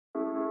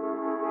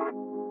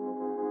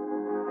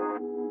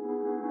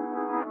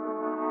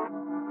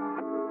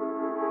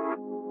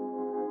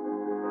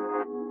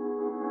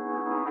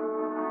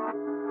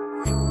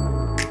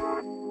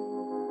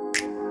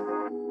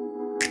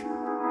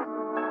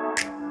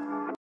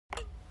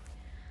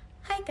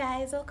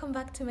Guys, welcome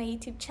back to my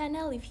YouTube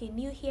channel. If you're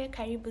new here,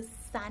 karibu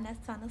sana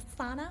sana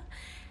sana.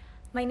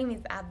 My name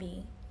is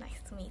Abby.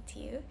 Nice to meet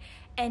you.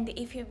 And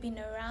if you've been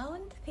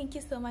around, thank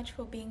you so much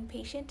for being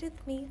patient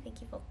with me.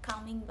 Thank you for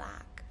coming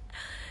back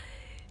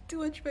to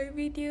watch my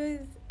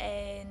videos.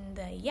 And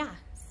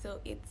so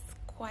it's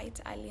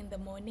quite early in the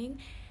morning,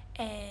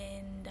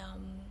 and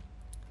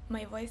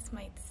my voice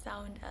might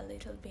sound a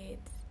little bit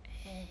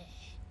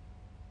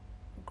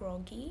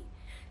groggy,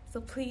 so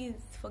please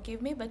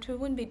forgive me, but we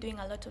won't be doing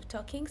a lot of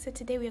talking. So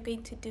today we are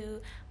going to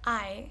do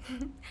I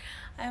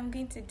am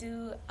going to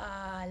do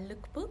a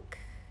lookbook,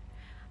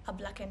 a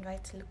black and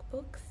white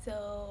lookbook.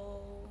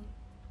 So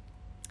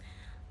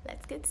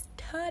let's get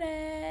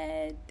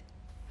started.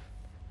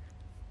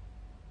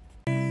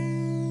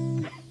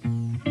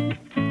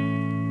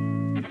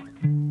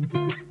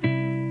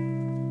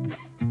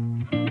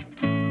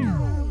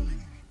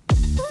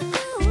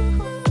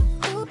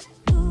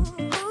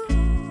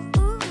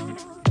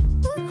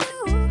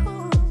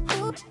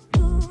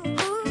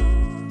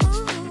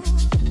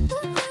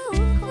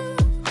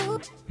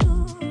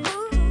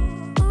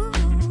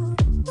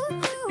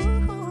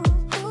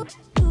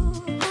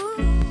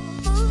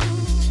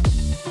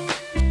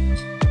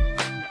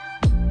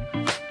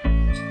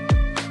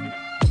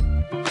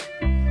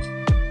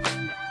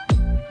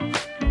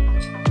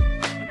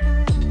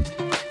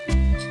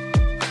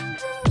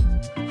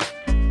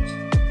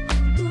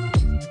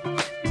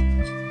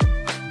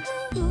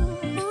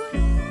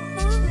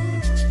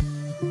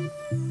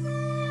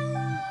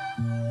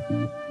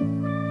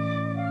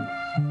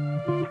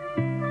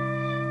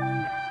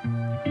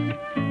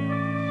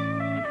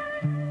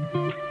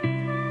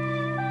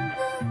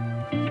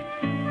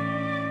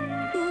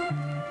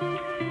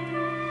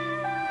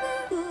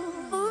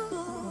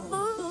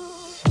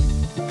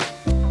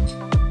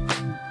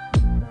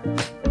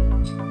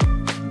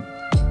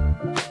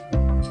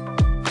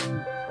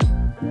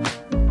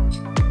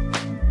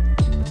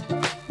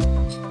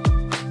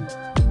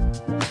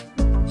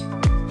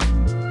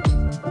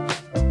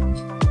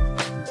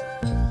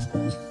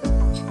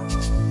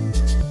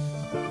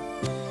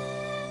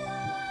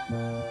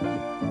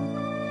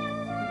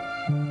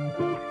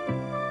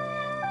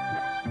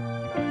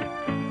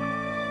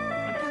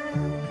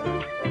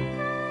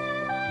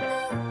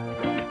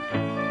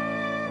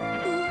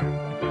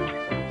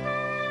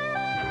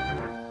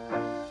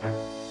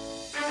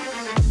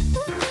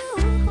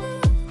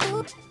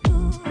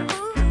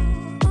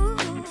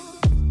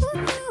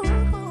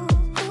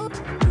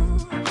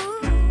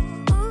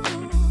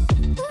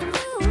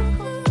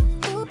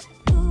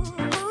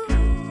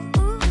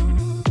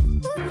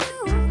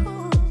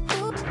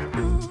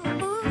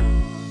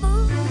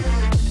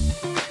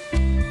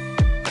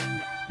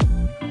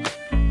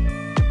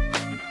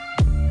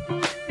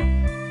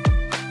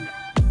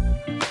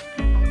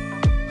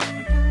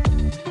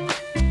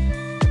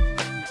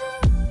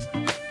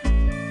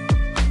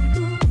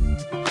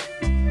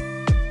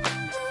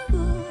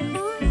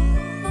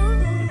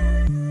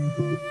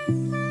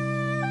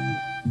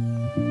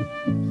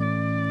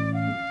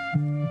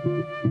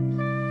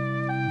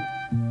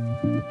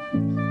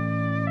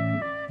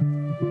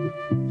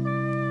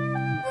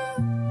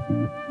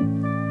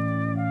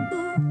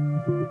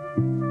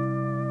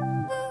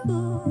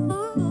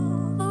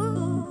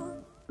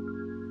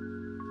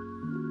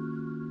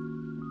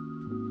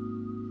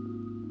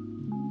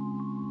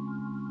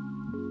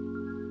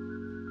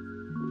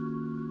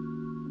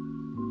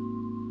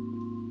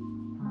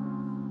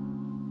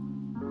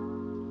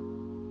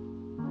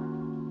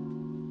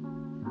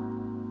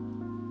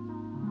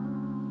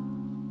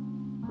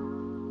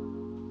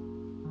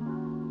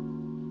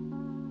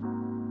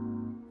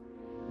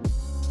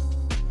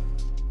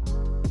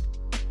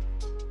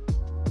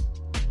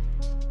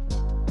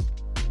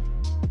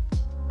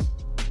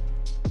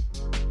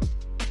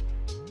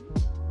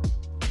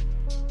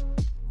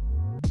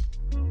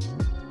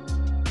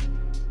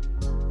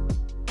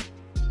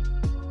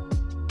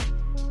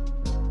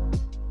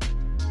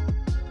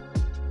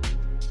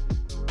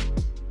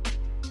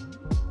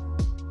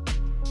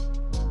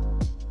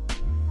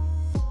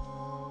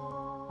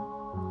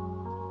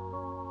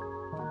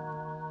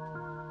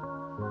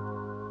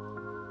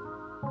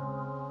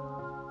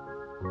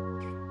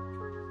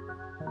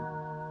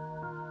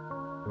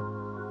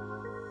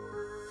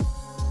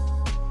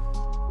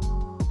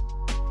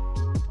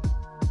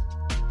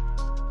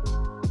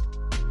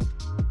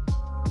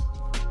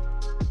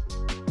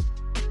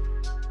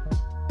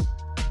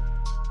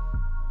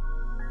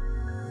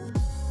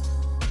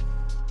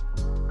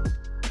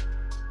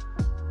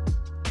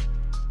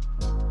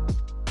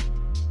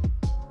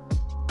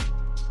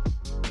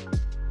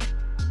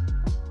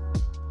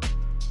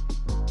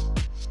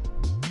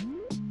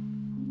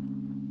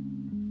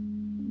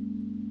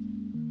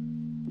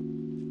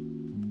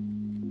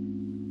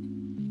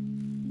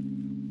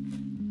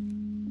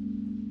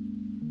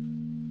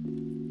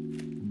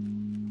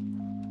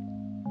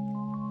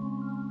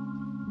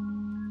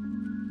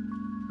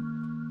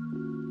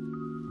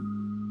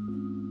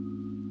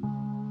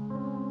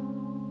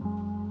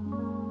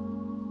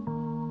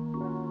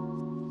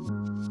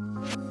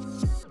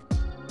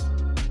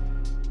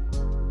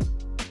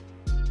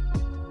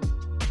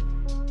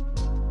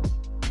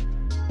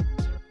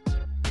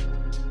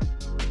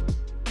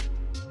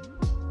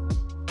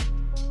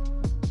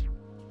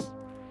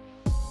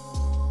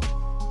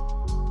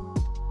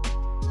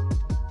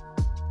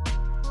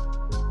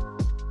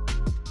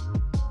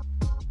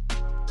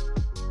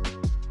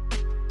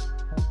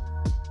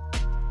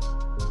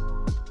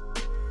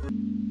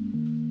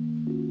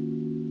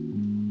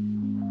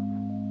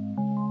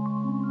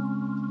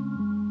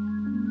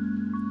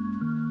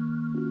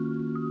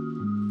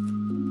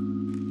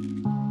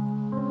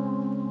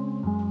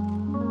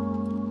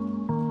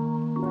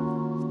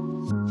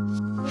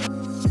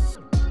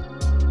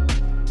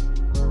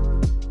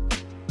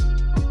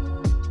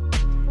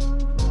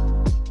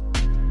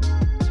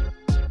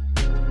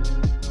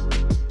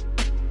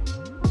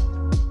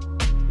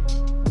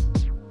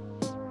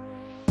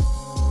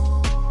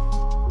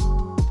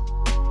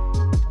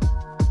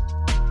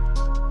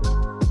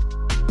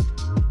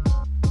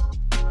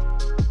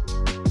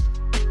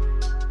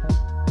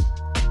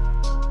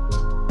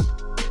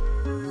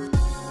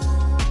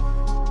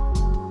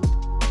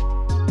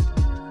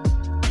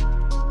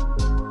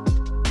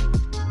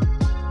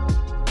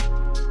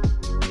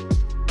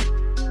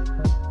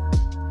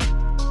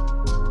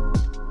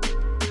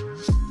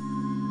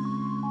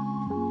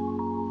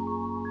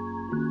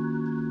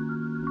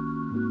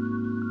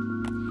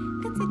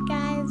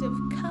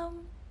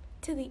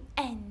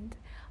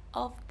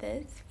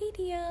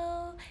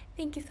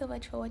 Thank you so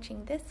much for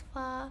watching this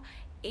far.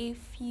 If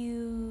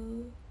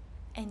you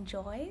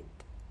enjoyed,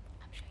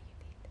 I'm sure you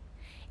did.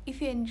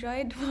 If you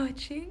enjoyed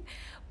watching,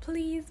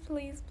 please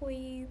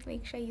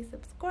make sure you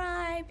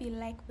subscribe, you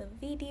like the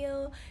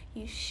video,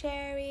 you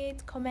share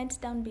it, comment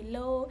down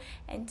below,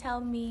 and tell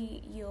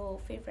me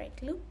your favorite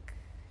look,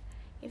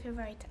 your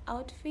favorite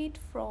outfit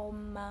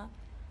from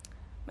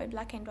my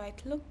black and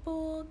white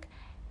lookbook.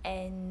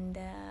 And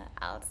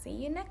I'll see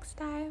you next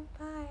time.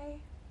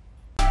 Bye.